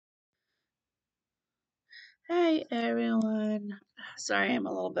Hey everyone. Sorry I'm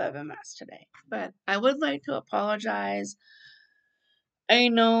a little bit of a mess today, but I would like to apologize. I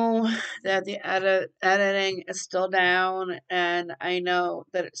know that the editing is still down, and I know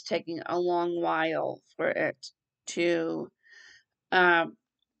that it's taking a long while to um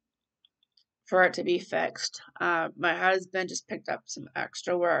for it to be fixed. My husband just picked up some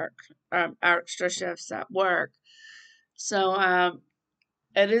extra work, extra shifts at work. So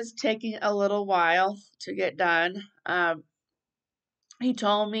it is taking a little while to get done. He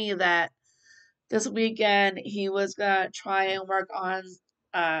told me that this weekend he was gonna try and work on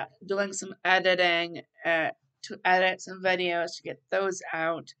doing some editing to edit some videos to get those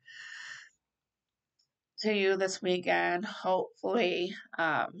out to you this weekend, hopefully.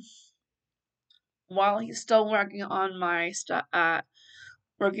 While he's still working on my stuff,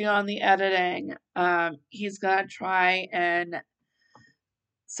 working on the editing, he's gonna try and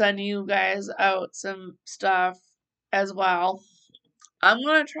send you guys out some stuff as well. I'm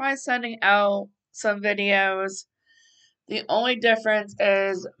gonna try sending out some videos. The only difference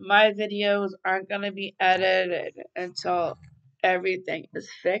is my videos aren't going to be edited until everything is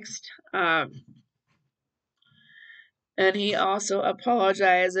fixed. And he also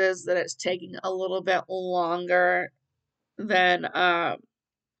apologizes that it's taking a little bit longer than that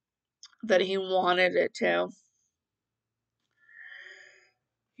he wanted it to.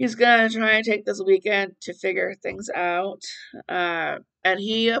 He's gonna try and take this weekend to figure things out. And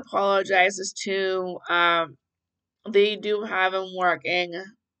he apologizes too. They do have him working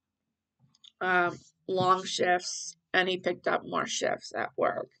um, long shifts, and he picked up more shifts at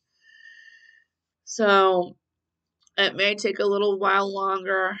work. So it may take a little while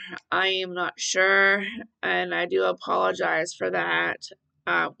longer. I am not sure, and I do apologize for that.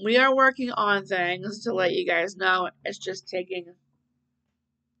 We are working on things to let you guys know. It's just taking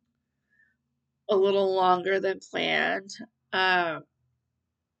a little longer than planned. We're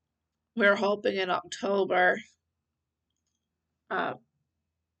hoping in October, uh,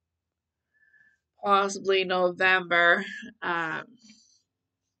 possibly November, um,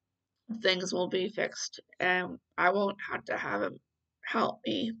 things will be fixed, and I won't have to have him help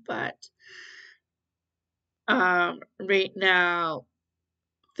me. But right now,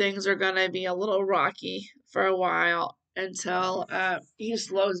 things are gonna be a little rocky for a while until he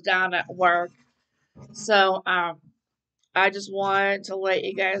slows down at work. So I just wanted to let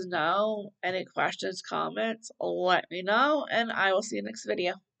you guys know. Any questions, comments, let me know, and I will see you next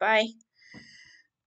video. Bye.